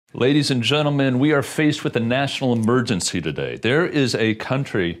Ladies and gentlemen, we are faced with a national emergency today. There is a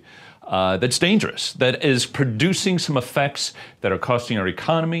country that's dangerous, that is producing some effects that are costing our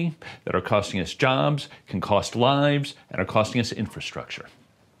economy, that are costing us jobs, can cost lives, and are costing us infrastructure.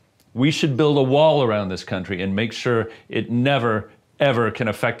 We should build a wall around this country and make sure it never, ever can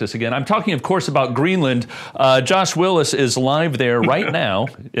affect us again. I'm talking, of course, about Greenland. Josh Willis is live there right now,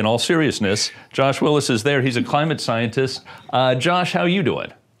 in all seriousness. Josh Willis is there. He's a climate scientist. Josh, how are you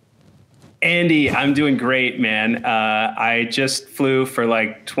doing? Andy, I'm doing great, man. I just flew for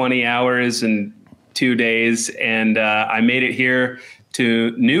like 20 hours and 2 days, and I made it here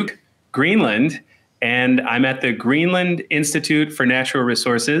to Nuuk, Greenland, and I'm at the Greenland Institute for Natural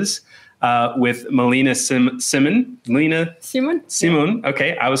Resources with Malene Simon. Malene Simon? Simon.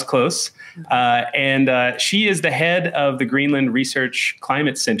 Okay, I was close. And she is the head of the Greenland Research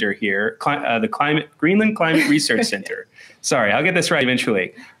Climate Center here, the Greenland Climate Research Center. Sorry, I'll get this right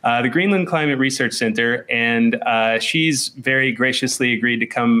eventually. The Greenland Climate Research Center, and she's very graciously agreed to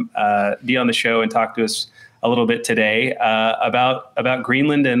come be on the show and talk to us a little bit today about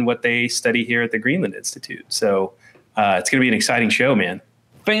Greenland and what they study here at the Greenland Institute. So it's going to be an exciting show, man.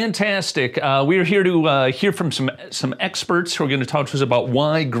 Fantastic. We're here to hear from some experts who are going to talk to us about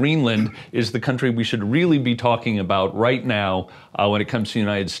why Greenland is the country we should really be talking about right now when it comes to the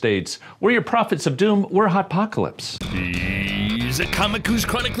United States. We're your prophets of doom. We're Hotpocalypse. He's a comic who's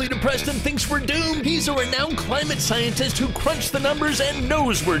chronically depressed and thinks we're doomed. He's a renowned climate scientist who crunched the numbers and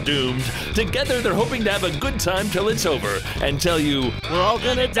knows we're doomed. Together, they're hoping to have a good time till it's over and tell you, we're all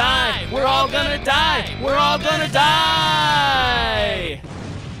gonna die. We're all gonna die. We're all gonna die.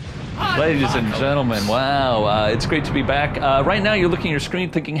 Ladies and gentlemen, wow, it's great to be back. Right now, you're looking at your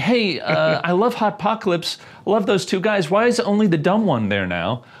screen thinking, hey, I love Hotpocalypse, love those two guys. Why is only the dumb one there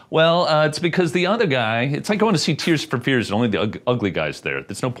now? Well, it's because the other guy, it's like going to see Tears for Fears and only the ugly guy's there.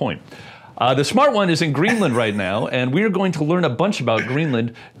 There's no point. The smart one is in Greenland right now, and we are going to learn a bunch about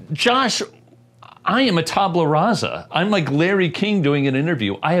Greenland. Josh, I am a tabula rasa. I'm like Larry King doing an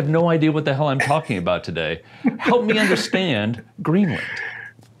interview. I have no idea what the hell I'm talking about today. Help me understand Greenland.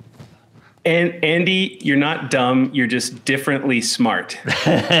 And Andy, you're not dumb. You're just differently smart.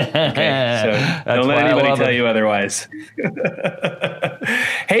 Okay, so don't let anybody tell you otherwise.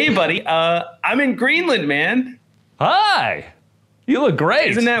 Hey, buddy, I'm in Greenland, man. Hi. You look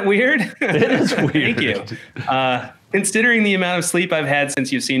great. Isn't that weird? It is weird. Thank you. Considering the amount of sleep I've had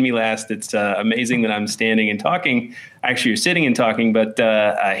since you've seen me last, it's amazing that I'm standing and talking. Actually, you're sitting and talking, but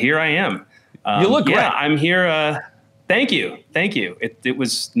here I am. You look great. Yeah, I'm here. Thank you. Thank you. It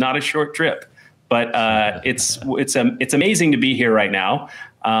was not a short trip, but it's amazing to be here right now.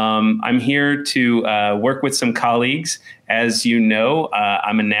 I'm here to work with some colleagues. As you know,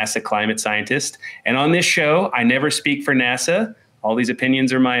 I'm a NASA climate scientist. And on this show, I never speak for NASA. All these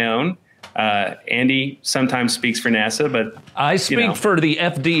opinions are my own. Andy sometimes speaks for NASA, but I speak for the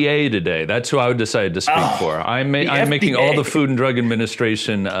FDA today. That's who I would decide to speak for. I'm making all the Food and Drug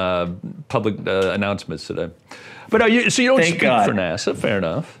Administration public announcements today. But so you don't speak for NASA, fair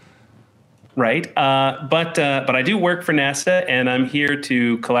enough. Right, but I do work for NASA, and I'm here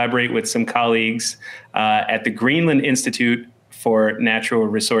to collaborate with some colleagues at the Greenland Institute for Natural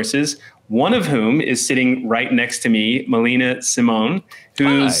Resources, one of whom is sitting right next to me, Malene Simon,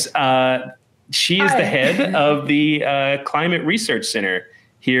 who's she is the head of the Climate Research Center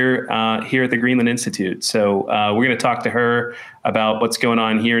here at the Greenland Institute. So we're going to talk to her about what's going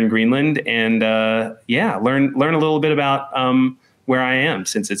on here in Greenland, and learn a little bit about where I am,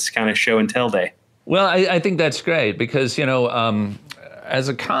 since it's kind of show and tell day. Well, I think that's great because, you know, as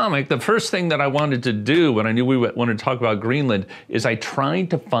a comic, the first thing that I wanted to do when I knew we wanted to talk about Greenland is I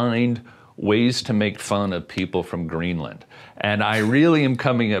tried to find ways to make fun of people from Greenland. And I really am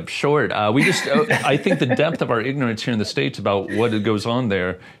coming up short. I think the depth of our ignorance here in the States about what goes on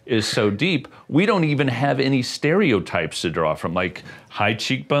there is so deep. We don't even have any stereotypes to draw from, like high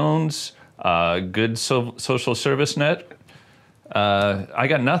cheekbones, good social service net. I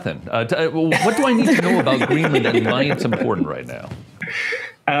got nothing. What do I need to know about Greenland and why it's important right now?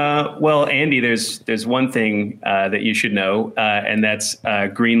 Well, Andy, there's one thing that you should know, and that's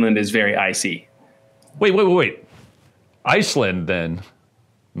Greenland is very icy. Wait. Iceland, then,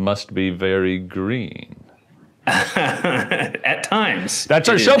 must be very green. At times. That's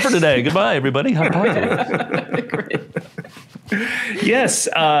our show for today. Goodbye, everybody. Yes.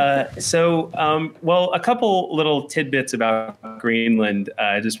 Well, a couple little tidbits about Greenland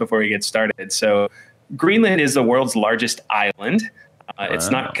just before we get started. So Greenland is the world's largest island.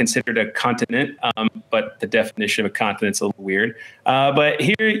 It's not considered a continent, but the definition of a continent's a little weird. But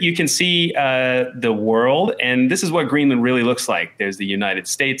here you can see the world, and this is what Greenland really looks like. There's the United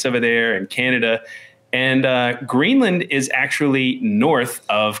States over there and Canada, and Greenland is actually north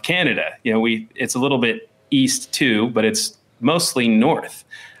of Canada. You know, it's a little bit east too, but it's mostly north.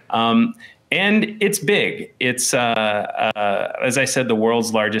 And it's big. It's, as I said, the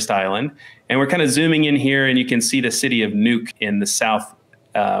world's largest island. And we're kind of zooming in here, and you can see the city of Nuuk in the south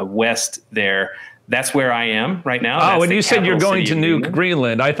west there. That's where I am right now. Oh, That's when the you said you're capital going city to of Nuuk,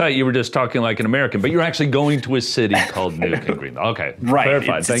 Greenland, I thought you were just talking like an American, but you're actually going to a city called Nuuk in Greenland. Okay, right.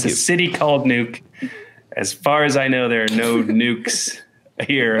 Clarified. Thank you. It's a city called Nuuk. As far as I know, there are no nukes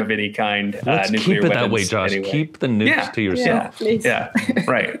here of any kind. Let's keep it that way, Josh. Anyway. Keep the nukes to yourself. Yeah,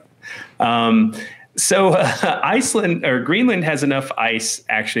 right. So Iceland or Greenland has enough ice.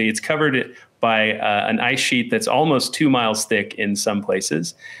 Actually, it's covered by an ice sheet that's almost 2 miles thick in some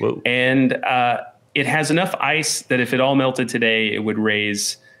places. Whoa. And it has enough ice that if it all melted today, it would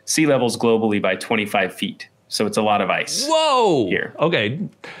raise sea levels globally by 25 feet. So it's a lot of ice. Whoa! Here. Okay.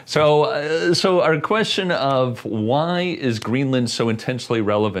 So our question of why is Greenland so intensely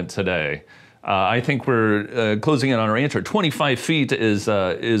relevant today? I think we're closing in on our answer. 25 feet is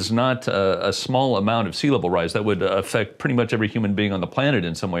not a small amount of sea level rise. That would affect pretty much every human being on the planet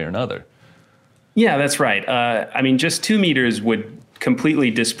in some way or another. Yeah, that's right. I mean, just 2 meters would completely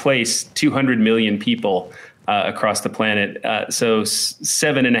displace 200 million people across the planet. So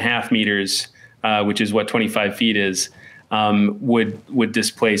 7.5 meters, which is what 25 feet is, would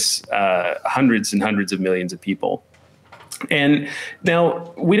displace hundreds and hundreds of millions of people. And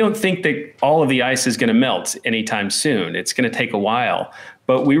now we don't think that all of the ice is going to melt anytime soon. It's going to take a while,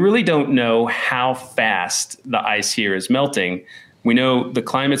 but we really don't know how fast the ice here is melting. We know the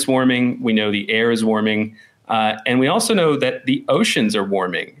climate's warming. We know the air is warming. And we also know that the oceans are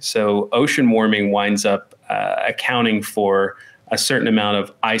warming. So ocean warming winds up accounting for a certain amount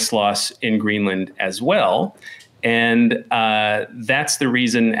of ice loss in Greenland as well. And that's the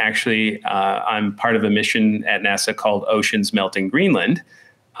reason, actually, I'm part of a mission at NASA called Oceans Melting Greenland,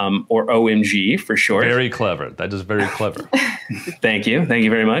 or OMG for short. Very clever. That is very clever. Thank you. Thank you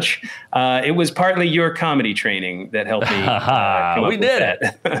very much. It was partly your comedy training that helped me come up with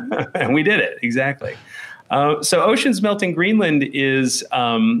that. And we did it, exactly. So Oceans Melting Greenland is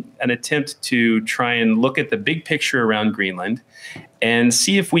an attempt to try and look at the big picture around Greenland and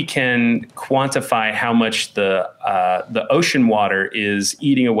see if we can quantify how much the ocean water is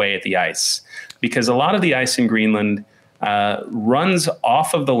eating away at the ice. Because a lot of the ice in Greenland runs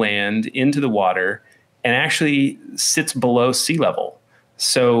off of the land into the water and actually sits below sea level.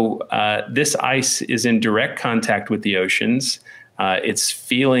 So this ice is in direct contact with the oceans. It's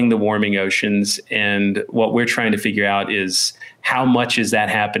feeling the warming oceans. And what we're trying to figure out is how much is that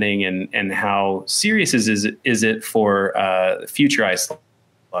happening and how serious is it for future ice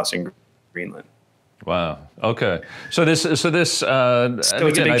loss in Greenland. Wow. Okay. So this. And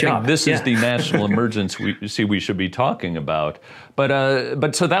again, I think this is the national emergency we should be talking about.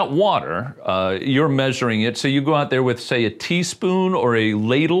 But so that water, you're measuring it. So you go out there with, say, a teaspoon or a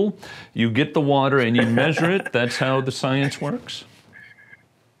ladle. You get the water and you measure it. That's how the science works.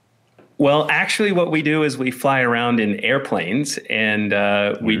 Well, actually, what we do is we fly around in airplanes and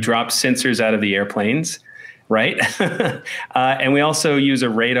we drop sensors out of the airplanes. Right. And we also use a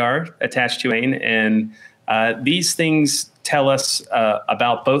radar attached to a plane. And these things tell us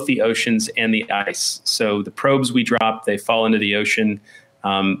about both the oceans and the ice. So the probes we drop, they fall into the ocean.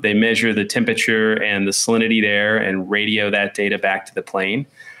 They measure the temperature and the salinity there and radio that data back to the plane.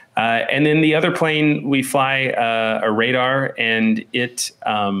 And then the other plane, we fly a radar, and it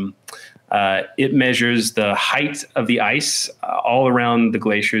measures the height of the ice all around the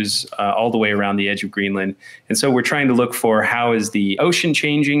glaciers, all the way around the edge of Greenland. And so we're trying to look for how is the ocean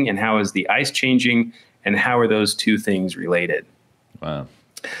changing and how is the ice changing and how are those two things related. Wow.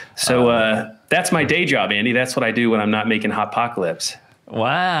 So that's my day job, Andy. That's what I do when I'm not making Hotpocalypse.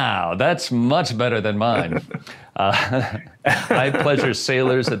 Wow, that's much better than mine. I pleasure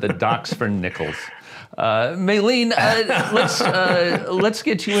sailors at the docks for nickels. Malene, let's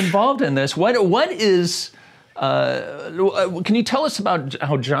get you involved in this. What is? Can you tell us about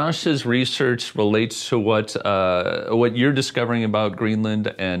how Josh's research relates to what you're discovering about Greenland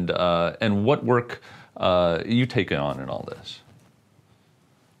and what work you take on in all this?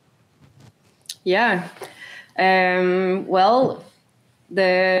 Yeah. Well,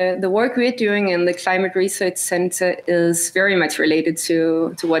 the work we're doing in the Climate Research Center is very much related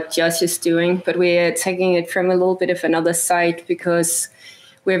to what Josh is doing, but we're taking it from a little bit of another side because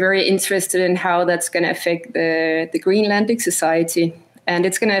we're very interested in how that's going to affect the Greenlandic society. And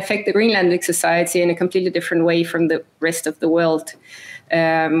it's going to affect the Greenlandic society in a completely different way from the rest of the world.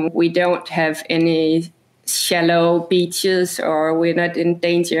 We don't have any shallow beaches, or we're not in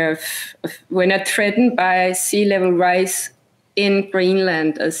danger we're not threatened by sea level rise in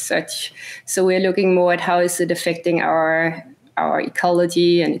Greenland as such. So we're looking more at how is it affecting our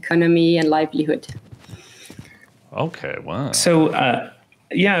ecology and economy and livelihood. Okay, wow. So, I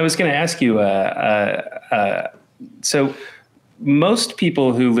was going to ask you, so most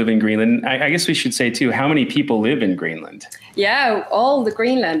people who live in Greenland, I guess we should say too, how many people live in Greenland? Yeah, all the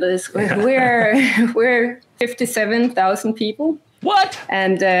Greenlanders. We're 57,000 people. What?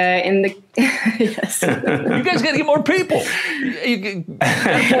 And in the yes, you guys got to get more people.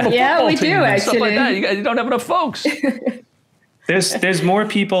 Yeah, we do actually. Stuff like that. You don't have enough folks. There's more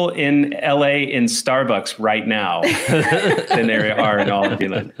people in LA in Starbucks right now than there are in all of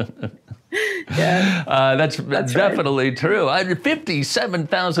Greenland. Yeah, that's definitely right. true.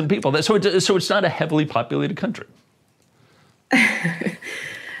 57,000 people. So it's not a heavily populated country.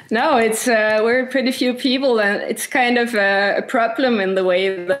 No, it's we're pretty few people, and it's kind of a problem in the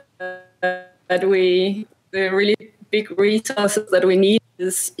way that the really big resources that we need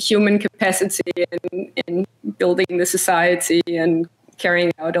is human capacity in building the society and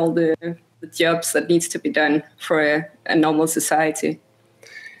carrying out all the jobs that needs to be done for a normal society.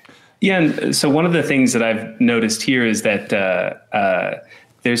 Yeah, and so one of the things that I've noticed here is that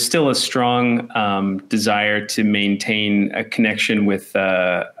there's still a strong desire to maintain a connection with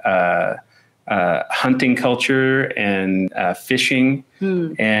hunting culture and fishing.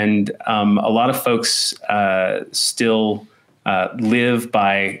 And a lot of folks still live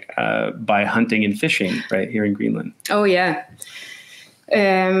by hunting and fishing right here in Greenland. Oh, yeah.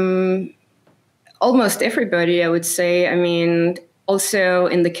 Almost everybody, I would say. I mean, also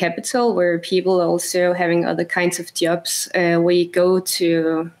in the capital, where people are also having other kinds of jobs, we go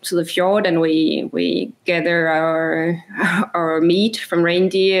to the fjord and we gather our meat from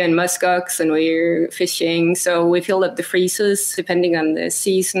reindeer and muskox, and we're fishing. So we fill up the freezers depending on the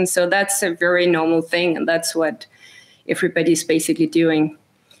season. So that's a very normal thing, and that's what everybody's basically doing.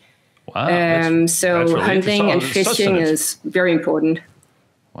 Wow. So really hunting and fishing is very important.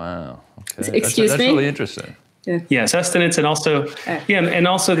 Wow. Okay. Excuse me? That's really interesting. Yeah, sustenance, and also and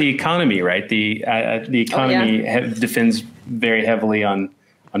also the economy, right? The economy depends very heavily on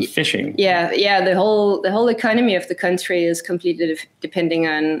fishing. Yeah. The whole economy of the country is completely depending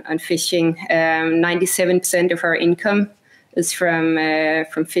on fishing. 97% of our income is from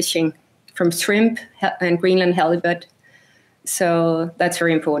fishing, from shrimp and Greenland halibut. So that's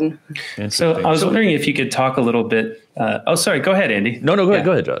very important. So I was wondering if you could talk a little bit. Sorry, go ahead, Andy. No, go ahead.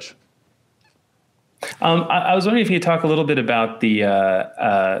 Go ahead, Josh. I was wondering if you could talk a little bit about the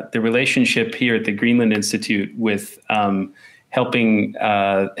relationship here at the Greenland Institute with helping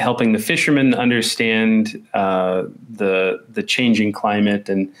the fishermen understand the changing climate,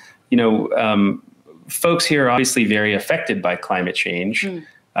 and folks here are obviously very affected by climate change.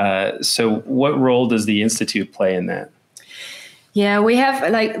 So what role does the Institute play in that? Yeah, we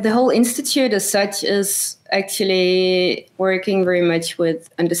have the whole institute as such is actually working very much with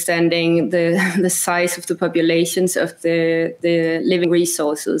understanding the size of the populations of the living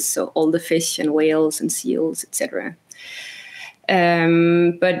resources, so all the fish and whales and seals, etc.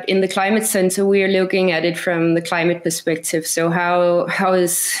 But in the climate center, we are looking at it from the climate perspective. So how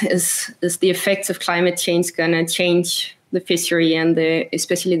is the effects of climate change going to change the fishery and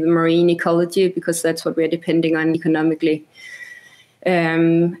especially the marine ecology, because that's what we're depending on economically.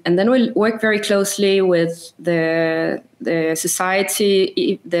 And then we'll work very closely with the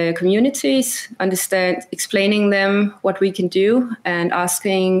society, the communities, explaining them what we can do and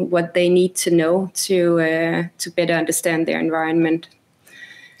asking what they need to know to better understand their environment.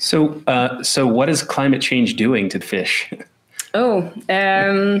 So what is climate change doing to the fish?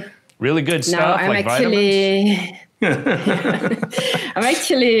 Really good stuff. No, I'm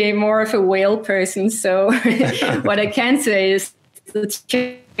actually more of a whale person. So what I can say is, the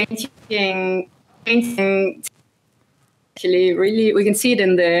changing actually really we can see it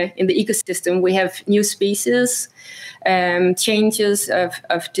in the ecosystem. We have new species, changes of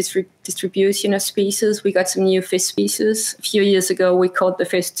distribution of species. We got some new fish species. A few years ago, we caught the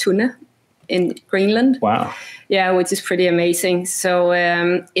first tuna in Greenland. Wow. Yeah, which is pretty amazing. So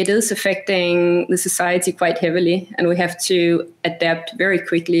it is affecting the society quite heavily, and we have to adapt very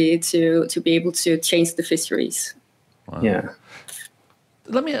quickly to be able to change the fisheries. Wow. Yeah.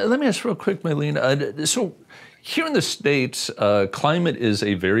 Let me ask real quick, Malene. So, Here in the States, climate is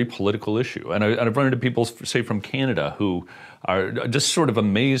a very political issue. And I've run into people, say, from Canada who are just sort of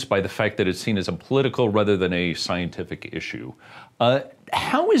amazed by the fact that it's seen as a political rather than a scientific issue.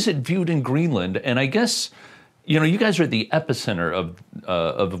 How is it viewed in Greenland? And I guess, you know, you guys are at the epicenter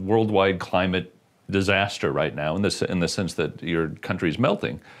of worldwide climate disaster right now, in the sense that your country is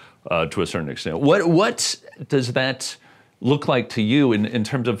melting to a certain extent. What does that look like to you in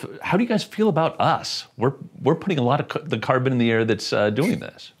terms of how do you guys feel about us? We're putting a lot of the carbon in the air that's doing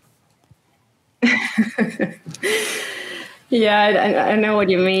this. Yeah, I know what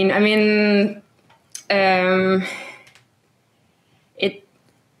you mean. I mean,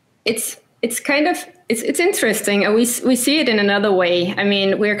 it's kind of it's interesting, and we see it in another way. I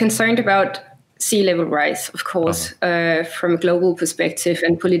mean, we're concerned about sea level rise, of course, from a global perspective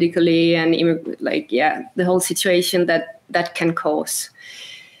and politically, and the whole situation that can cause.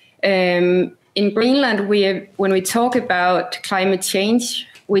 In Greenland, when we talk about climate change,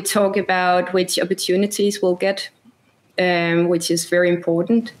 we talk about which opportunities we'll get, which is very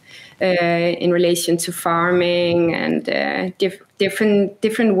important in relation to farming and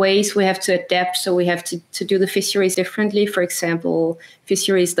different ways we have to adapt. So we have to do the fisheries differently. For example,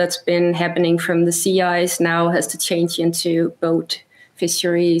 fisheries that's been happening from the sea ice now has to change into boat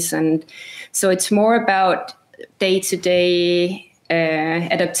fisheries. And so it's more about day-to-day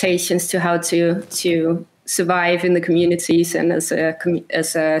adaptations to how to survive in the communities and as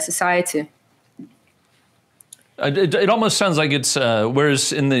a society. It almost sounds like it's,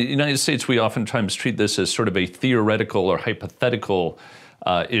 whereas in the United States, we oftentimes treat this as sort of a theoretical or hypothetical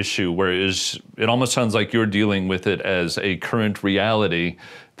issue, whereas it almost sounds like you're dealing with it as a current reality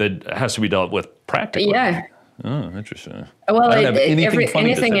that has to be dealt with practically. Yeah. Oh, interesting. Well,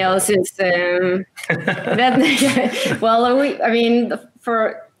 anything else is to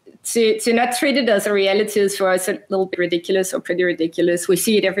not treat it as a reality is for us a little bit ridiculous or pretty ridiculous. We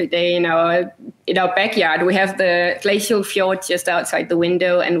see it every day in our backyard. We have the glacial fjord just outside the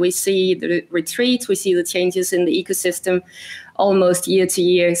window, and we see the retreats, we see the changes in the ecosystem almost year to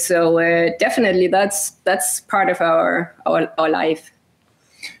year. So definitely that's part of our life.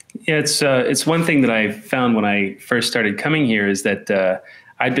 Yeah, it's one thing that I found when I first started coming here is that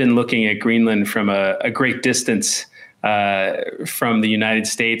I'd been looking at Greenland from a great distance from the United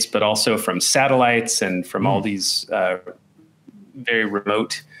States, but also from satellites and from all these very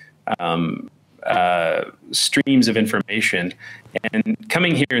remote streams of information. And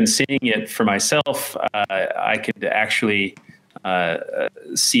coming here and seeing it for myself, I could actually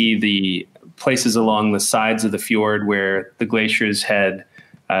see the places along the sides of the fjord where the glaciers had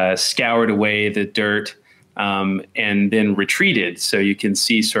scoured away the dirt and then retreated. So you can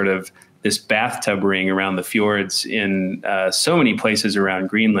see sort of this bathtub ring around the fjords in so many places around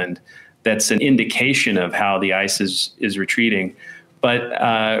Greenland. That's an indication of how the ice is retreating.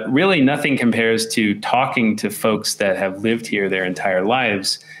 But really nothing compares to talking to folks that have lived here their entire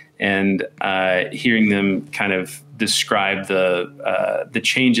lives and hearing them kind of describe the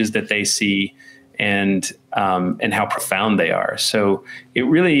changes that they see and how profound they are. So it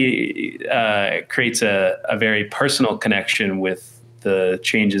really creates a very personal connection with the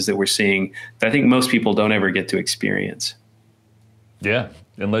changes that we're seeing that I think most people don't ever get to experience. Yeah,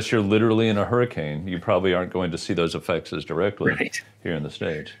 unless you're literally in a hurricane, you probably aren't going to see those effects as directly here in the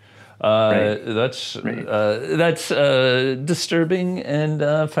States. That's disturbing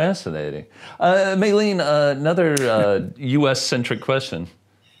and fascinating. Malene, another U.S.-centric question. Do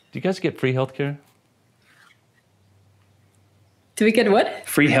you guys get free healthcare? Do we get what?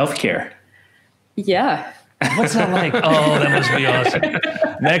 Free healthcare. Yeah. What's that like? Oh, that must be awesome.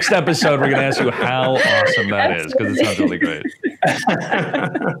 Next episode, we're going to ask you how awesome that is, because it sounds really great.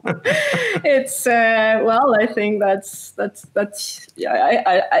 It's I think that's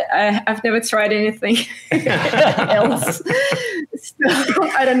I've never tried anything else,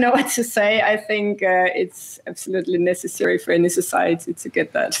 so I don't know what to say. I think it's absolutely necessary for any society to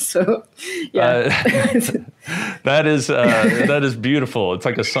get that. So yeah, that is beautiful. It's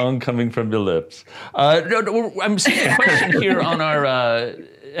like a song coming from your lips. I'm seeing a question here on our.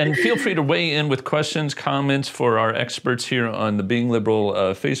 And feel free to weigh in with questions, comments for our experts here on the Being Liberal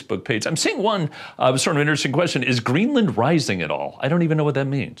Facebook page. I'm seeing one sort of interesting question. Is Greenland rising at all? I don't even know what that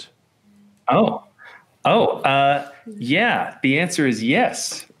means. Yeah, the answer is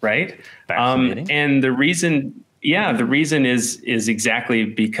yes, right? And the reason is exactly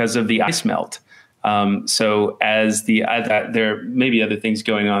because of the ice melt. So as there may be other things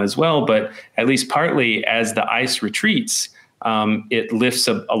going on as well, but at least partly as the ice retreats, it lifts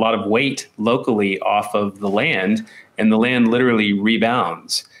a lot of weight locally off of the land, and the land literally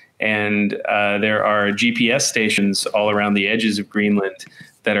rebounds. And there are GPS stations all around the edges of Greenland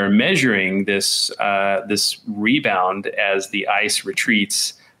that are measuring this rebound as the ice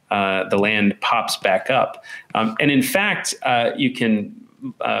retreats, the land pops back up. And in fact, you can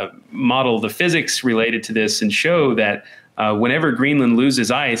model the physics related to this and show that whenever Greenland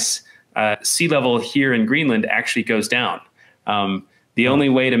loses ice, sea level here in Greenland actually goes down. The only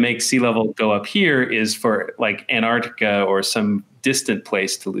way to make sea level go up here is for like Antarctica or some distant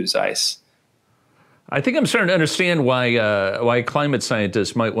place to lose ice. I think I'm starting to understand why climate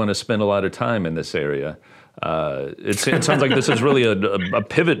scientists might want to spend a lot of time in this area. It sounds like this is really a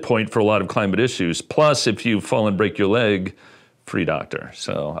pivot point for a lot of climate issues. Plus, if you fall and break your leg, free doctor.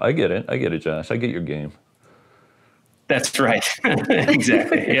 So I get it, Josh. I get your game. That's right.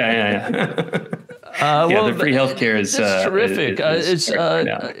 Exactly. Yeah. Well, the free healthcare is terrific. Is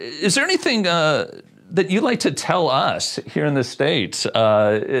there anything that you'd like to tell us here in the States?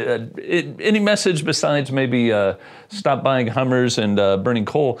 Any message besides maybe stop buying Hummers and burning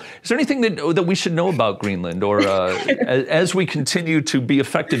coal? Is there anything that we should know about Greenland, or as we continue to be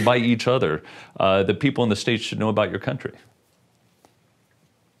affected by each other, that people in the States should know about your country?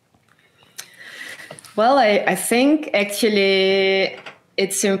 Well, I think actually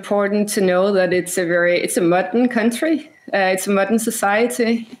it's important to know that it's a modern country. It's a modern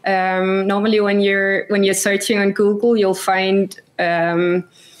society. Normally, when you're searching on Google, you'll find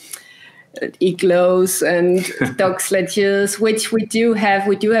igloos and dog sledges, which we do have.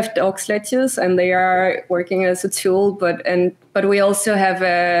 We do have dog sledges, and they are working as a tool. But we also have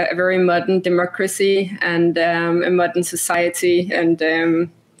a very modern democracy and a modern society,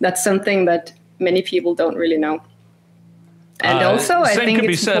 and that's something that many people don't really know. And also, I think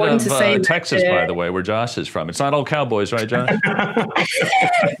it's important to say Texas, by the way, where Josh is from. It's not all cowboys, right, Josh? A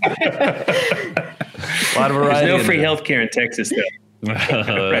lot of variety. There's no free healthcare in Texas, though.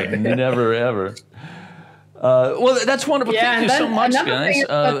 Right. Never, ever. Well, that's wonderful. Thank you so much, guys.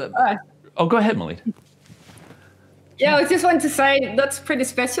 Go ahead, Malene. Yeah, I just want to say that's pretty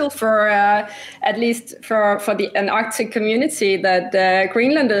special for at least for the Antarctic community, that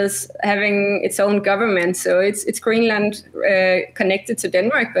Greenland is having its own government. So it's Greenland connected to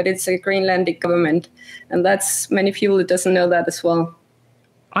Denmark, but it's a Greenlandic government, and that's many people that doesn't know that as well.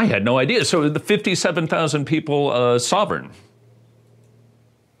 I had no idea. So the 57,000 people sovereign.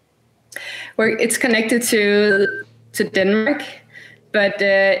 Well, it's connected to Denmark. But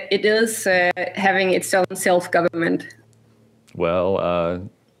it is having its own self-government. Well,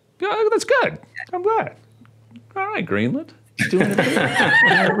 yeah, that's good. I'm glad. All right, Greenland. Doing it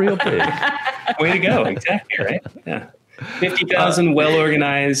big. Real big. Way to go. Exactly, right? Yeah. 50,000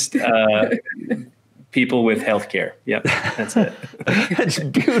 well-organized people with health care. Yep, that's it. That's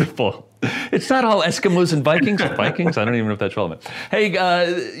beautiful. It's not all Eskimos and Vikings. Vikings? I don't even know if that's relevant. Hey,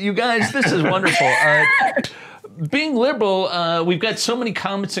 you guys, this is wonderful. Being liberal, we've got so many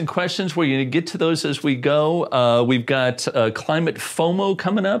comments and questions. We're going to get to those as we go. We've got climate FOMO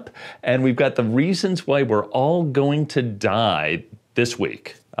coming up, and we've got the reasons why we're all going to die this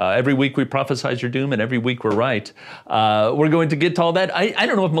week. Every week we prophesize your doom, and every week we're right. We're going to get to all that. I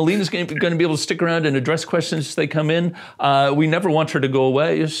don't know if Malene's going to be able to stick around and address questions as they come in. We never want her to go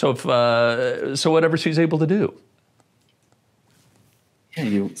away, so whatever she's able to do. Yeah,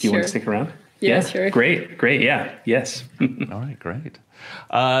 you want to stick around? Yeah, sure. Great. Yeah, yes. All right, great.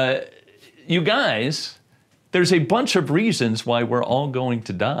 You guys, there's a bunch of reasons why we're all going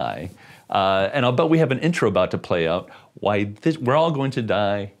to die. And I'll bet we have an intro about to play out why we're all going to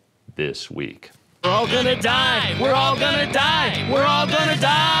die this week. We're all gonna die. We're all gonna die. We're all gonna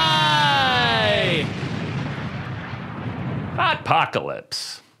die.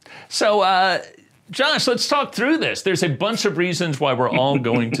 Apocalypse. So, Josh, let's talk through this. There's a bunch of reasons why we're all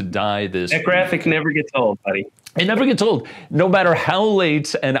going to die this week. That graphic never gets old, buddy. It never gets old. No matter how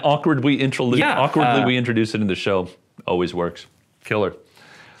late and awkwardly we introduce it in the show, always works. Killer.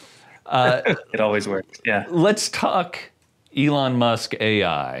 It always works, yeah. Let's talk Elon Musk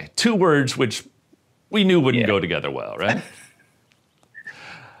AI. Two words which we knew wouldn't go together well, right?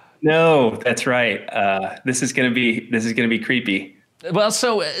 No, that's right. This is gonna be creepy. Well,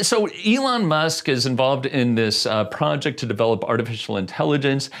 so Elon Musk is involved in this project to develop artificial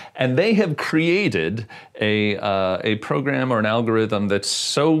intelligence, and they have created a program or an algorithm that's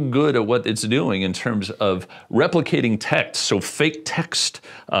so good at what it's doing in terms of replicating text, so fake text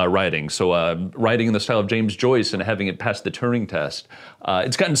writing, so writing in the style of James Joyce and having it pass the Turing test.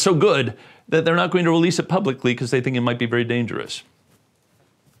 It's gotten so good that they're not going to release it publicly because they think it might be very dangerous.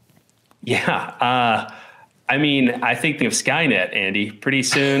 Yeah. I mean, I think of Skynet, Andy. Pretty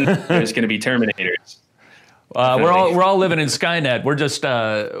soon, there's going to be Terminators. We're all living in Skynet.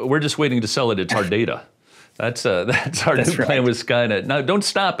 We're just waiting to sell it. It's our data. That's our new plan with Skynet. Now, don't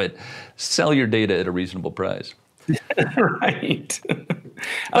stop it. Sell your data at a reasonable price. Right.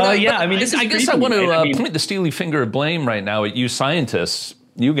 Yeah, I mean, I guess I want to point the steely finger of blame right now at you scientists,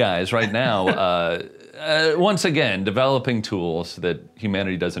 you guys right now, once again, developing tools that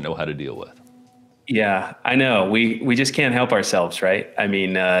humanity doesn't know how to deal with. Yeah, I know. We just can't help ourselves, right? I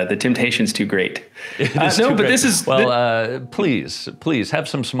mean, the temptation's too great. Too great. This is... Well, please have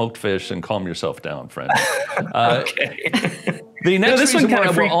some smoked fish and calm yourself down, friend. Okay. The next reason why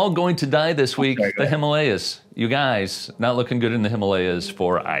we're all going to die this week, the Himalayas. You guys, not looking good in the Himalayas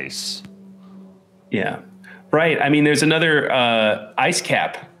for ice. Yeah, right. I mean, there's another ice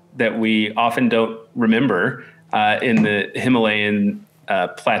cap that we often don't remember in the Himalayan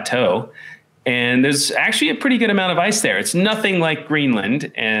plateau. And there's actually a pretty good amount of ice there. It's nothing like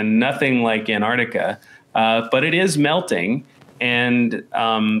Greenland and nothing like Antarctica, but it is melting. And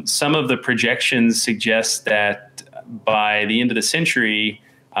some of the projections suggest that by the end of the century,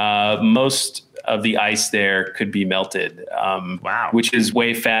 most of the ice there could be melted. Wow. Which is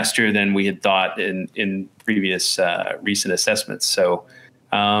way faster than we had thought in previous recent assessments. So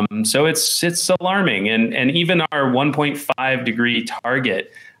it's alarming. And even our 1.5 degree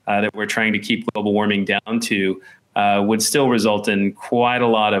target that we're trying to keep global warming down to would still result in quite a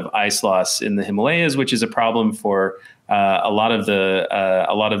lot of ice loss in the Himalayas, which is a problem for a lot of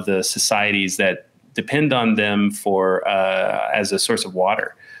the societies that depend on them for as a source of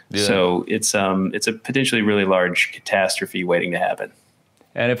water. Yeah. So it's a potentially really large catastrophe waiting to happen.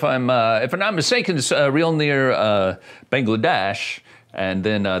 And if I'm not mistaken, it's real near Bangladesh. And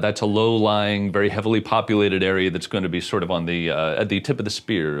then that's a low-lying, very heavily populated area that's going to be sort of on the at the tip of the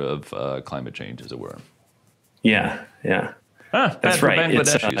spear of climate change, as it were. Yeah. That's right. They're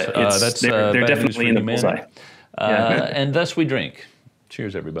definitely in the bullseye. And thus we drink.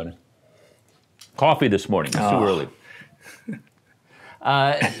 Cheers, everybody. Coffee this morning. It's too early.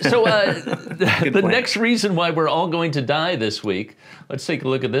 The next reason why we're all going to die this week, let's take a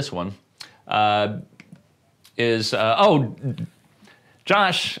look at this one, is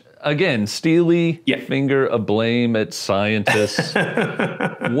Josh, again, steely finger of blame at scientists.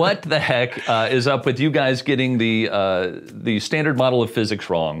 What the heck is up with you guys getting the standard model of physics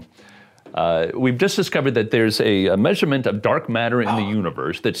wrong? We've just discovered that there's a measurement of dark matter in the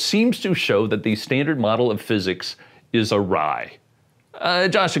universe that seems to show that the standard model of physics is awry.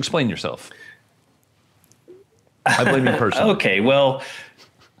 Josh, explain yourself. I blame you personally. Okay, well...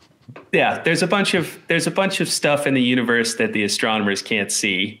 Yeah, there's a bunch of stuff in the universe that the astronomers can't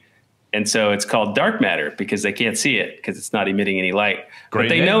see, and so it's called dark matter because they can't see it because it's not emitting any light. But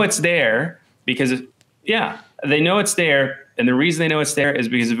they know it's there because they know it's there, and the reason they know it's there is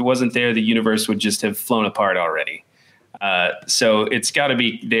because if it wasn't there, the universe would just have flown apart already. So it's got to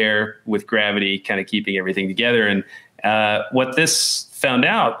be there with gravity, kind of keeping everything together. And what this found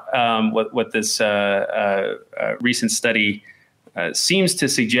out, what this recent study seems to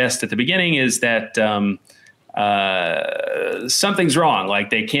suggest at the beginning is that something's wrong. Like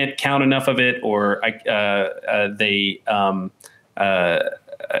they can't count enough of it, or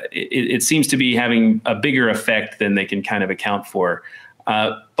it seems to be having a bigger effect than they can kind of account for.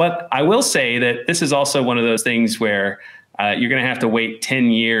 But I will say that this is also one of those things where you're going to have to wait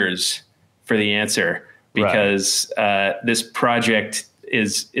 10 years for the answer because this project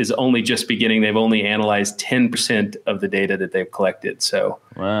is only just beginning. They've only analyzed 10% of the data that they've collected. So,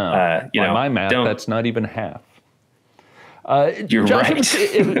 by my math, that's not even half. You're Josh, right.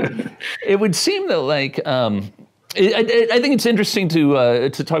 It would seem that, like, I think it's interesting to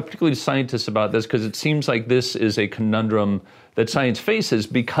talk particularly to scientists about this because it seems like this is a conundrum that science faces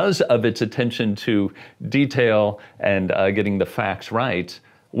because of its attention to detail and getting the facts right.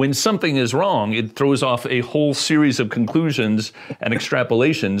 When something is wrong, it throws off a whole series of conclusions and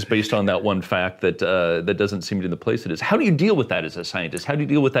extrapolations based on that one fact that doesn't seem to be the place it is. How do you deal with that as a scientist? How do you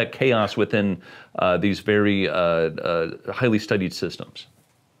deal with that chaos within these very highly studied systems?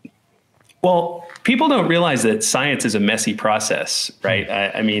 Well, people don't realize that science is a messy process, right?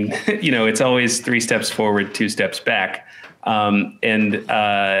 I mean, it's always 3 steps forward, 2 steps back. In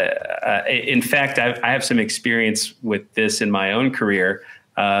fact, I have some experience with this in my own career.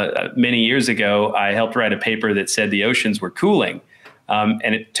 Many years ago, I helped write a paper that said the oceans were cooling,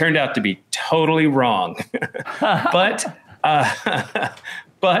 and it turned out to be totally wrong. But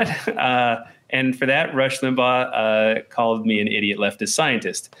and for that, Rush Limbaugh called me an idiot leftist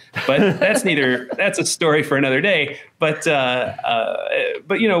scientist. But that's a story for another day. But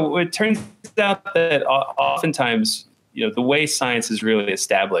it turns out that oftentimes the way science is really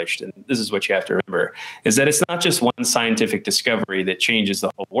established, and this is what you have to remember, is that it's not just one scientific discovery that changes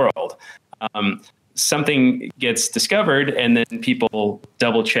the whole world. Something gets discovered, and then people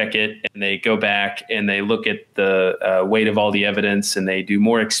double check it, and they go back and they look at the weight of all the evidence, and they do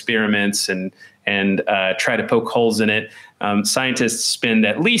more experiments and try to poke holes in it. Scientists spend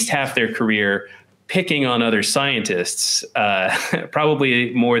at least half their career picking on other scientists,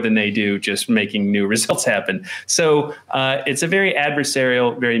 probably more than they do just making new results happen. So it's a very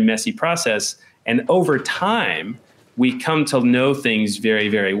adversarial, very messy process. And over time, we come to know things very,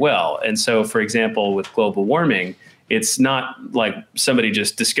 very well. And so, for example, with global warming, it's not like somebody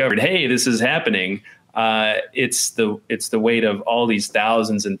just discovered, hey, this is happening. It's the weight of all these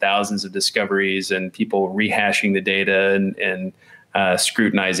thousands and thousands of discoveries and people rehashing the data and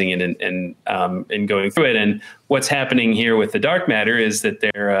scrutinizing it and going through it. And what's happening here with the dark matter is that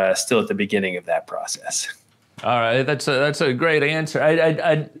they're still at the beginning of that process. All right, that's a great answer.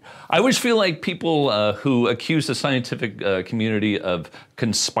 I always feel like people who accuse the scientific community of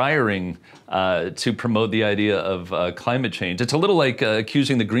conspiring to promote the idea of climate change. It's a little like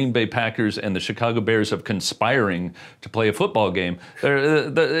accusing the Green Bay Packers and the Chicago Bears of conspiring to play a football game.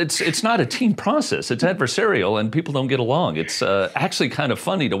 It's not a team process. It's adversarial, and people don't get along. It's actually kind of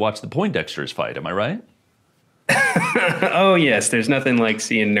funny to watch the Poindexters fight. Am I right? Oh, yes. There's nothing like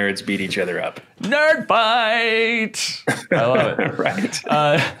seeing nerds beat each other up. Nerd fight! I love it. Right.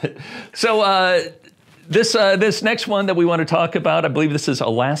 So this next one that we want to talk about, I believe this is a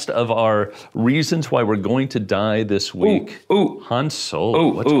last of our reasons why we're going to die this week. Ooh. Han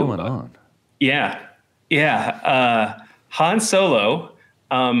Solo. What's going on? Yeah. Han Solo,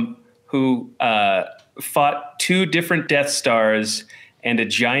 who fought 2 different Death Stars and a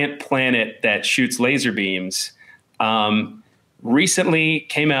giant planet that shoots laser beams, recently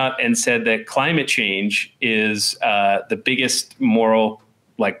came out and said that climate change is the biggest moral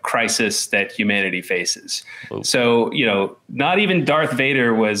crisis that humanity faces. Oh. So, not even Darth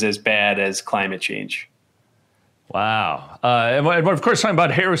Vader was as bad as climate change. Wow. And we're, of course, talking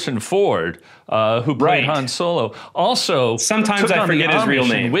about Harrison Ford, who played Han Solo. Also, sometimes I forget his real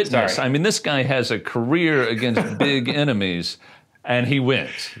name. Witness. Sorry. I mean, this guy has a career against big enemies, and he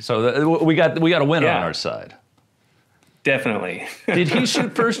wins. So we got a win on our side. Definitely. Did he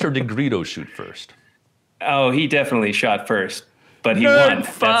shoot first, or did Greedo shoot first? Oh, he definitely shot first, but he won.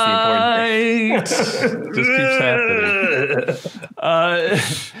 That's the important thing. Just keeps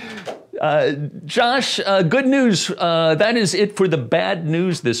happening. Josh, good news. That is it for the bad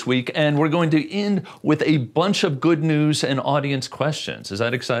news this week, and we're going to end with a bunch of good news and audience questions. Is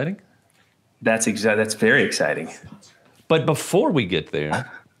that exciting? That's very exciting. But before we get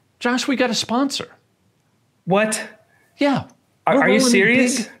there, Josh, we got a sponsor. What? Yeah. Are you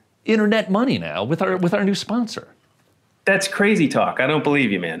serious? Big internet money now with our new sponsor. That's crazy talk. I don't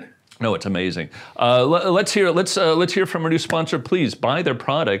believe you, man. No, it's amazing. Let's hear from our new sponsor. Please buy their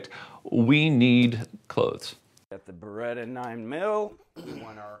product. We need clothes. At the Beretta 9 mil, we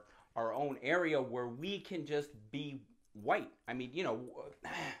want our own area where we can just be white. I mean,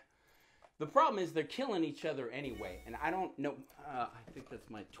 the problem is they're killing each other anyway, and I don't know. I think that's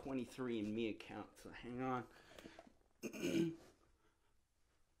my 23andMe account. So hang on.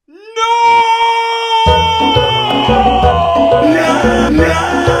 No!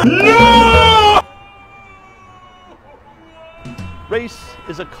 Race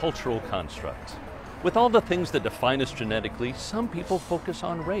is a cultural construct. With all the things that define us genetically, some people focus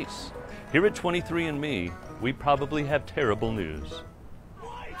on race. Here at 23andMe, we probably have terrible news.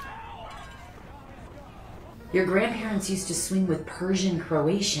 Your grandparents used to swing with Persian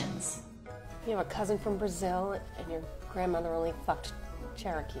Croatians. You have a cousin from Brazil, and your grandmother only fucked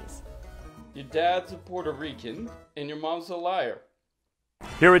Cherokees. Your dad's a Puerto Rican, and your mom's a liar.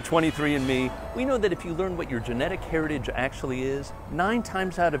 Here at 23andMe, we know that if you learn what your genetic heritage actually is, 9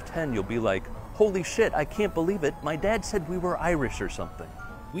 times out of 10 you'll be like, holy shit, I can't believe it, my dad said we were Irish or something.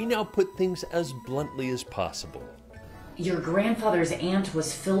 We now put things as bluntly as possible. Your grandfather's aunt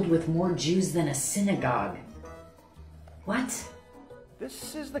was filled with more Jews than a synagogue. What?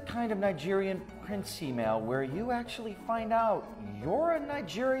 This is the kind of Nigerian prince email where you actually find out you're a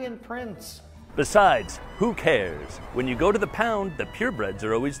Nigerian prince. Besides, who cares? When you go to the pound, the purebreds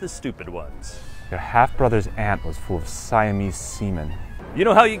are always the stupid ones. Your half-brother's aunt was full of Siamese semen. You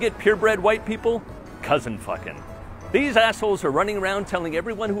know how you get purebred white people? Cousin fucking. These assholes are running around telling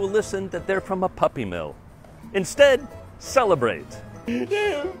everyone who will listen that they're from a puppy mill. Instead, celebrate.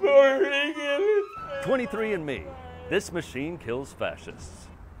 23andMe. This machine kills fascists.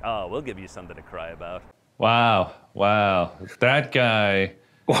 Oh, we'll give you something to cry about. Wow. That guy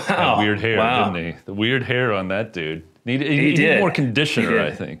had weird hair, didn't he? The weird hair on that dude. He needed more conditioner,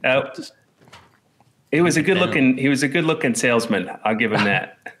 I think. He was a good-looking salesman. I'll give him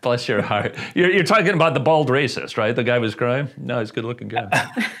that. Bless your heart. You're talking about the bald racist, right? The guy was crying? No, he's a good-looking guy.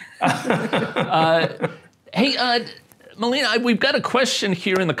 Hey, Malene, we've got a question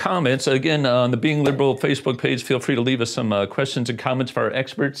here in the comments. Again, on the Being Liberal Facebook page, feel free to leave us some questions and comments for our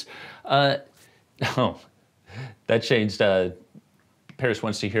experts. That changed. Paris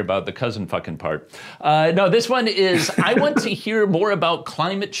wants to hear about the cousin fucking part. No, this one is, I want to hear more about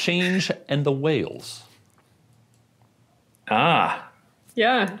climate change and the whales.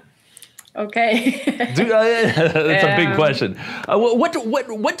 Yeah. Okay. That's a big question.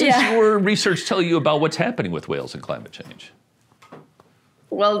 What does your research tell you about what's happening with whales and climate change?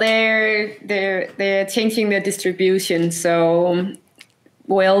 Well, they're changing their distribution. So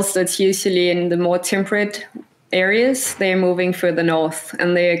whales that's usually in the more temperate areas, they're moving further north,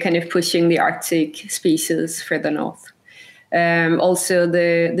 and they're kind of pushing the Arctic species further north. Also,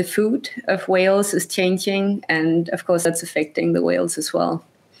 the food of whales is changing, and of course that's affecting the whales as well.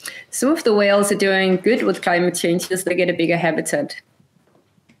 Some of the whales are doing good with climate change as they get a bigger habitat.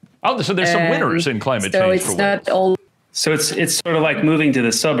 Oh, so there's some winners in climate change so it's for not whales. all. So it's sort of like moving to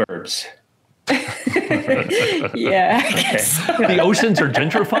the suburbs. Yeah, I guess. The oceans are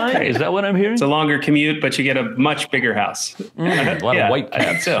gentrifying? Is that what I'm hearing? It's a longer commute, but you get a much bigger house. A lot of white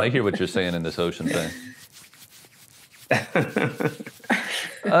caps. So. I hear what you're saying in this ocean thing.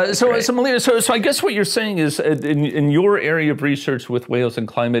 So I guess what you're saying is, in your area of research with whales and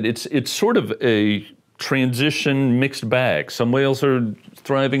climate, it's sort of a transition mixed bag. Some whales are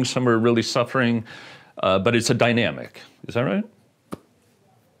thriving, some are really suffering, but it's a dynamic. Is that right?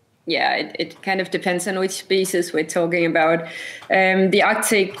 Yeah, it kind of depends on which species we're talking about. The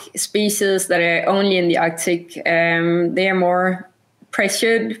Arctic species that are only in the Arctic, they are more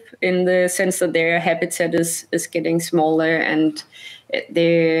pressured in the sense that their habitat is getting smaller, and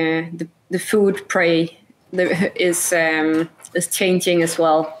the food prey is changing as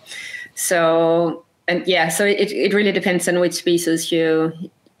well. So it really depends on which species you're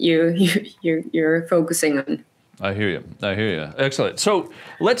focusing on. I hear you. Excellent. So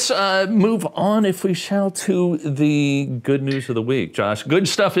let's move on, if we shall, to the good news of the week. Josh, good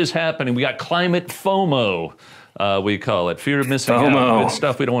stuff is happening. We got climate FOMO, we call it. Fear of missing out. Good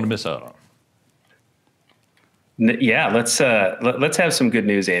stuff we don't want to miss out on. Yeah, let's have some good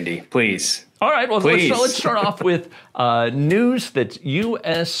news, Andy, please. All right, well, let's start off with news that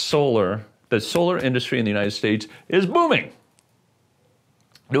the solar industry in the United States is booming.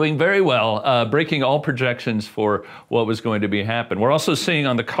 Doing very well, breaking all projections for what was going to be happen. We're also seeing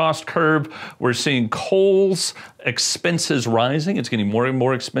on the cost curve, we're seeing coal's expenses rising. It's getting more and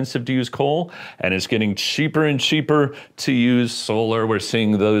more expensive to use coal, and it's getting cheaper and cheaper to use solar. We're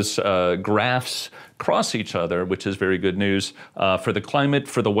seeing those graphs cross each other, which is very good news for the climate,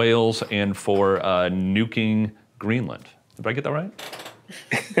 for the whales, and for nuking Greenland. Did I get that right?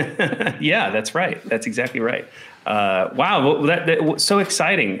 Yeah, that's right. That's exactly right. Wow, that was so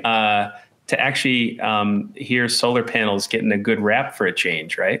exciting to actually hear solar panels getting a good rap for a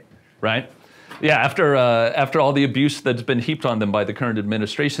change, right? Right. Yeah, after all the abuse that's been heaped on them by the current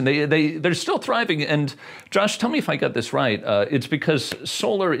administration, they're still thriving. And Josh, tell me if I got this right. It's because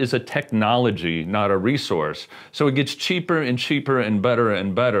solar is a technology, not a resource. So it gets cheaper and cheaper and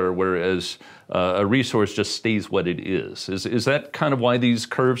better, whereas a resource just stays what it is. Is that kind of why these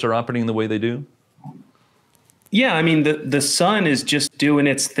curves are operating the way they do? Yeah, I mean, the sun is just doing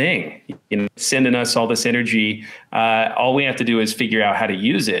its thing, sending us all this energy. All we have to do is figure out how to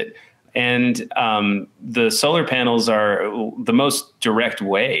use it. And the solar panels are the most direct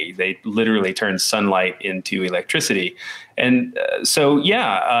way. They literally turn sunlight into electricity. And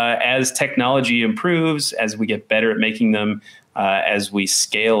as technology improves, as we get better at making them, as we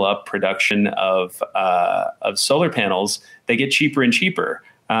scale up production of solar panels, they get cheaper and cheaper.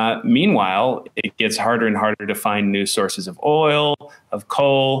 Meanwhile, it gets harder and harder to find new sources of oil, of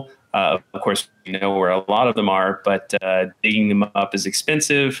coal. Of course, we know where a lot of them are, but digging them up is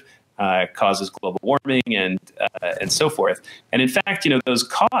expensive, causes global warming, and so forth. And in fact, those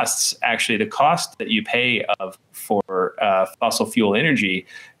costs, actually, the cost that you pay for fossil fuel energy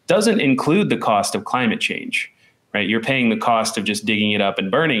doesn't include the cost of climate change, right? You're paying the cost of just digging it up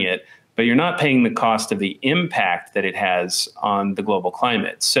and burning it, but you're not paying the cost of the impact that it has on the global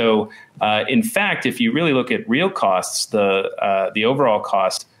climate. So, in fact, if you really look at real costs, the overall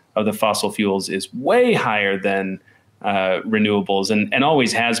cost of the fossil fuels is way higher than renewables, and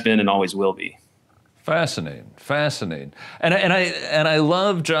always has been and always will be. Fascinating, fascinating. And I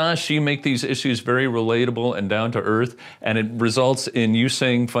love, Josh, you make these issues very relatable and down to earth, and it results in you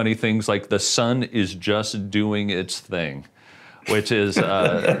saying funny things like the sun is just doing its thing, which is,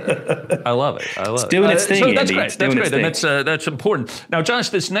 I love it. I love it. It's doing its thing, so that's Andy. great. It's That's doing great. its And that's important. Now, Josh,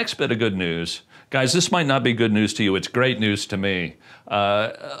 this next bit of good news, guys, this might not be good news to you. It's great news to me.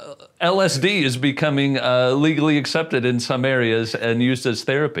 LSD is becoming legally accepted in some areas and used as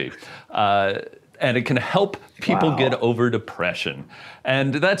therapy. And it can help people get over depression.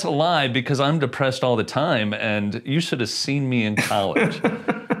 And that's a lie because I'm depressed all the time, and you should have seen me in college. But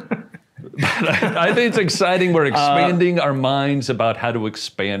I think it's exciting. We're expanding our minds about how to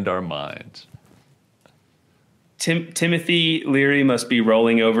expand our minds. Timothy Leary must be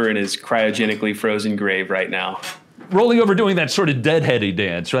rolling over in his cryogenically frozen grave right now. Rolling over doing that sort of deadheady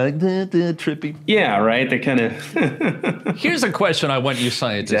dance, right? Trippy. Yeah, right? They kind of... Here's a question I want you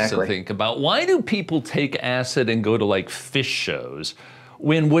scientists to think about. Why do people take acid and go to like fish shows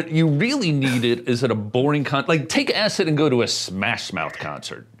when what you really need it is at a boring like take acid and go to a Smash Mouth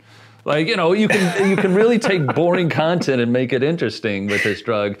concert? Like, you know, you can really take boring content and make it interesting with this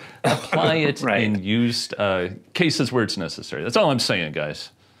drug, apply it in used cases where it's necessary. That's all I'm saying, guys.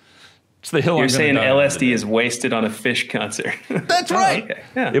 It's the hill. You're saying LSD is wasted on a fish concert. That's right. Okay.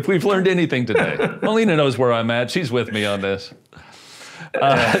 Yeah. If we've learned anything today, Malene knows where I'm at. She's with me on this. You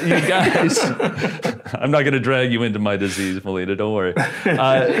guys, I'm not going to drag you into my disease, Malene, don't worry.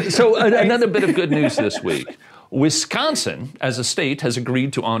 So another bit of good news this week. Wisconsin, as a state, has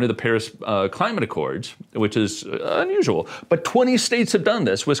agreed to honor the Paris Climate Accords, which is unusual. But 20 states have done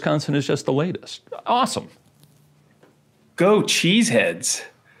this. Wisconsin is just the latest. Awesome. Go Cheeseheads.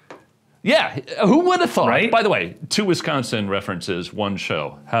 Yeah, who would have thought? Right? By the way, 2 Wisconsin references, 1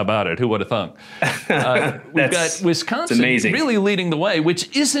 show. How about it? Who would have thought? We've got Wisconsin really leading the way,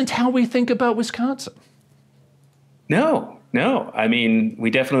 which isn't how we think about Wisconsin. No. I mean, we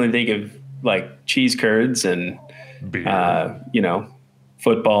definitely think of like cheese curds and beer, you know,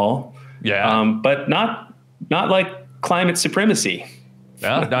 football. Yeah. But not like climate supremacy.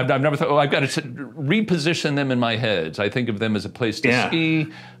 Yeah, I've never thought. Oh, I've got to reposition them in my head. I think of them as a place to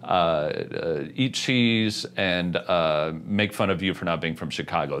ski, eat cheese, and make fun of you for not being from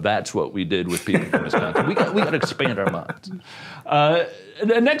Chicago. That's what we did with people from Wisconsin. We got to expand our minds.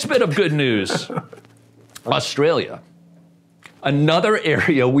 The next bit of good news: Australia. Another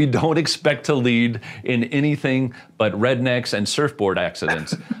area we don't expect to lead in anything but rednecks and surfboard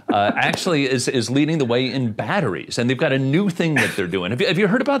accidents actually is leading the way in batteries. And they've got a new thing that they're doing. Have you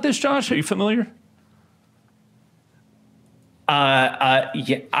heard about this, Josh? Are you familiar? Yeah,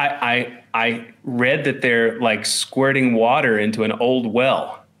 I read that they're like squirting water into an old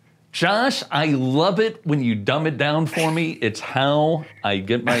well. Josh, I love it when you dumb it down for me. It's how I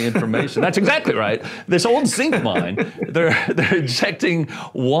get my information. That's exactly right. This old zinc mine, they're injecting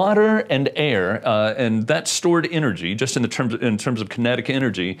water and air, and that stored energy, just in terms of kinetic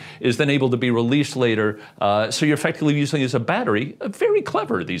energy, is then able to be released later. So you're effectively using it as a battery. Very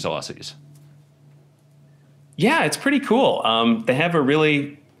clever, these Aussies. Yeah, it's pretty cool. They have a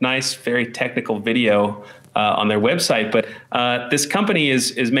really nice, very technical video on their website, but this company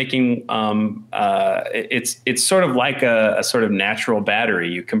is making it's sort of like a sort of natural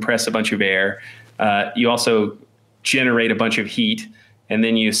battery. You compress a bunch of air, you also generate a bunch of heat, and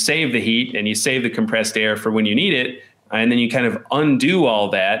then you save the heat and you save the compressed air for when you need it, and then you kind of undo all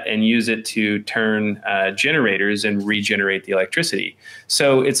that and use it to turn generators and regenerate the electricity.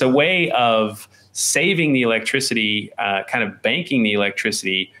 So it's a way of saving the electricity, kind of banking the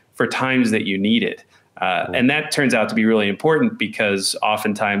electricity for times that you need it. And that turns out to be really important because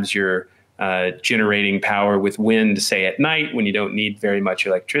oftentimes you're generating power with wind, say at night when you don't need very much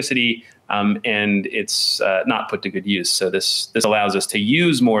electricity, and it's not put to good use. So this allows us to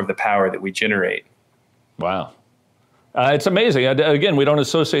use more of the power that we generate. Wow. It's amazing. Again, we don't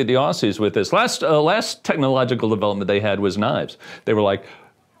associate the Aussies with this. Last technological development they had was knives. They were like,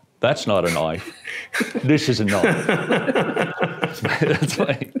 that's not a knife. This is a knife. That's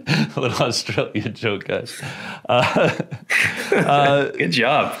my little Australian joke, guys. Good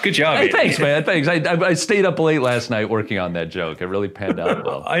job. Good job. Hey, thanks, man. Thanks. I stayed up late last night working on that joke. It really panned out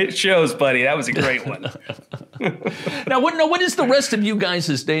well. It shows, buddy. That was a great one. Now, what is the rest of you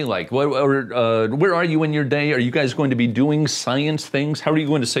guys' day like? Where are you in your day? Are you guys going to be doing science things? How are you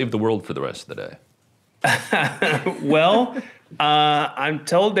going to save the world for the rest of the day? Well, I'm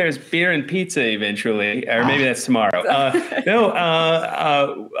told there's beer and pizza eventually, or maybe that's tomorrow. I'm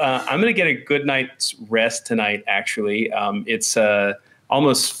going to get a good night's rest tonight, actually. It's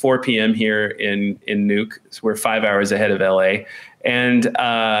almost 4 p.m. here in Nuuk. So we're 5 hours ahead of LA. And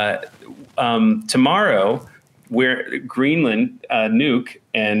tomorrow, Greenland, Nuke,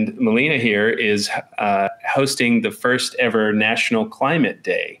 and Malene here is hosting the first ever National Climate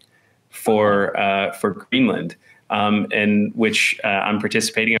Day for Greenland, in which I'm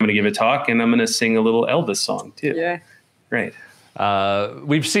participating. I'm going to give a talk, and I'm going to sing a little Elvis song too. Yeah. Great.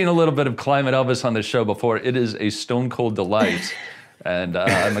 We've seen a little bit of Climate Elvis on the show before. It is a stone cold delight. And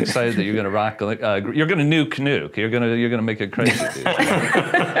I'm excited that you're going to rock. You're going to nuke. You're going to make it crazy.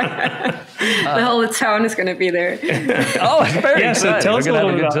 The whole town is going to be there. Oh, it's very exciting. So tell us a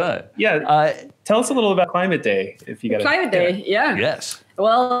little about time. Yeah. Tell us a little about Climate Day, if you got Climate Day. Yeah. Yes.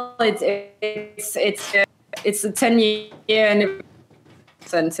 Well, it's a 10-year anniversary.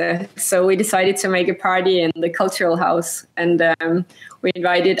 So we decided to make a party in the cultural house, and we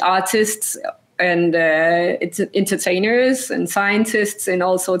invited artists and it's entertainers and scientists in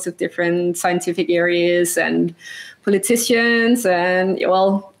all sorts of different scientific areas, and politicians, and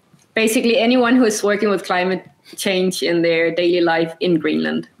well, basically anyone who is working with climate change in their daily life in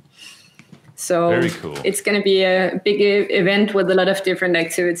Greenland. So very cool. It's going to be a big event with a lot of different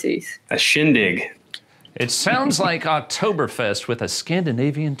activities. A shindig. It sounds like Oktoberfest with a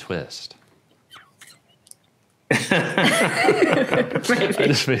Scandinavian twist. I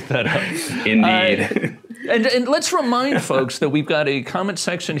just made that up. Indeed. And let's remind folks that we've got a comment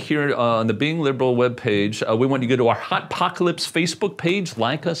section here on the Being Liberal webpage. We want you to go to our Hot Apocalypse Facebook page,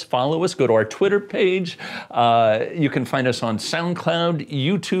 like us, follow us, go to our Twitter page. You can find us on SoundCloud,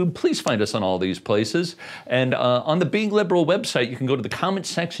 YouTube. Please find us on all these places. And on the Being Liberal website, you can go to the comment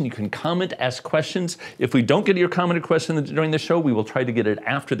section. You can comment, ask questions. If we don't get your comment or question during the show, we will try to get it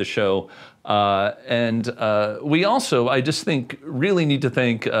after the show. We also, I just think, really need to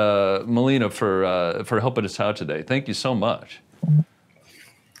thank Malene for helping us out today. Thank you so much.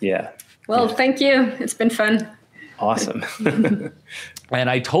 Yeah. Well, thank you. It's been fun. Awesome. And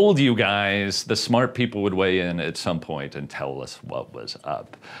I told you guys the smart people would weigh in at some point and tell us what was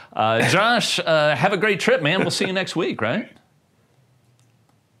up. Josh, have a great trip, man. We'll see you next week, right?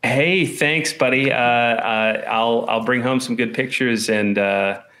 Hey, thanks, buddy. I'll bring home some good pictures and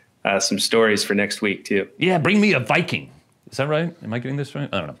some stories for next week too. Yeah, bring me a Viking. Is that right? Am I getting this right?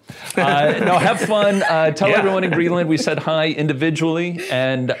 I don't know. No, have fun. Tell everyone in Greenland we said hi individually,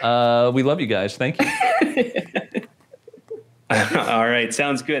 and we love you guys. Thank you. All right,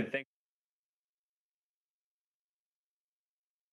 sounds good. Thanks.